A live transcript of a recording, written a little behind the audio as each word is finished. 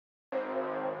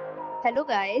Hello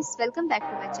guys, welcome back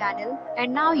to my channel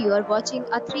and now you are watching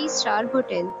a 3-star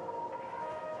hotel.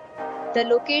 The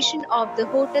location of the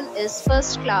hotel is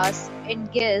first class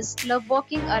and guests love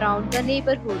walking around the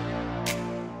neighborhood.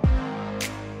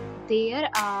 There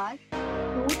are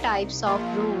 2 types of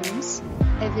rooms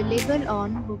available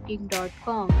on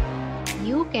booking.com.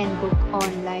 You can book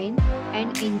online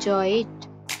and enjoy it.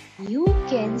 You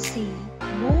can see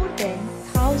more than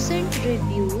 1000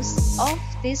 reviews of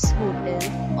this hotel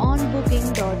on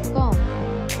booking.com.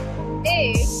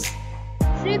 Its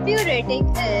review rating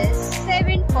is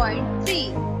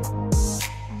 7.3,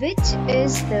 which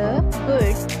is the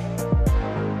good.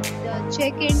 The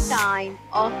check-in time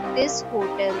of this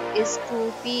hotel is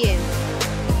 2 p.m.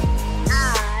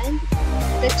 and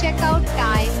the checkout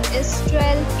time is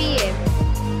 12 p.m.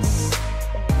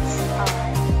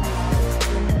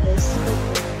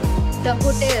 The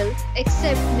hotel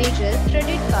accepts major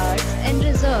credit cards and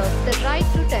reserves the right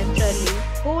to temporarily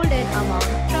hold an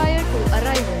amount prior to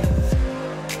arrival.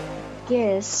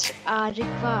 Guests are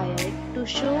required to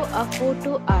show a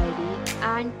photo ID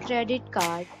and credit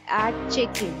card at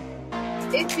check-in.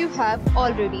 If you have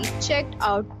already checked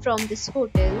out from this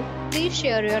hotel, please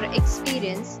share your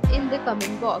experience in the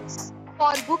comment box.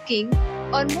 For booking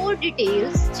or more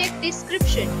details, check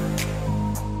description.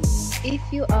 If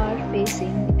you are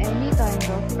facing any kind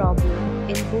of problem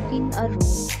in booking a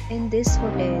room in this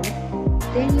hotel,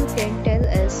 then you can tell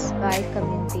us by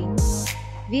commenting.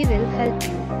 We will help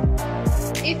you.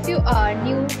 If you are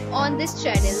new on this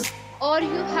channel or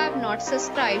you have not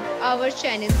subscribed our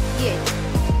channel yet,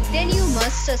 then you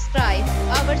must subscribe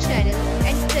our channel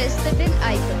and press the bell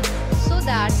icon so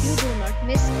that you do not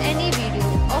miss any video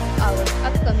of our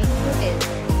upcoming hotel.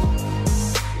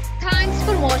 Thanks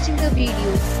for watching the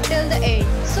video till the end.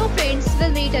 So friends,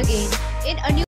 will meet again in a new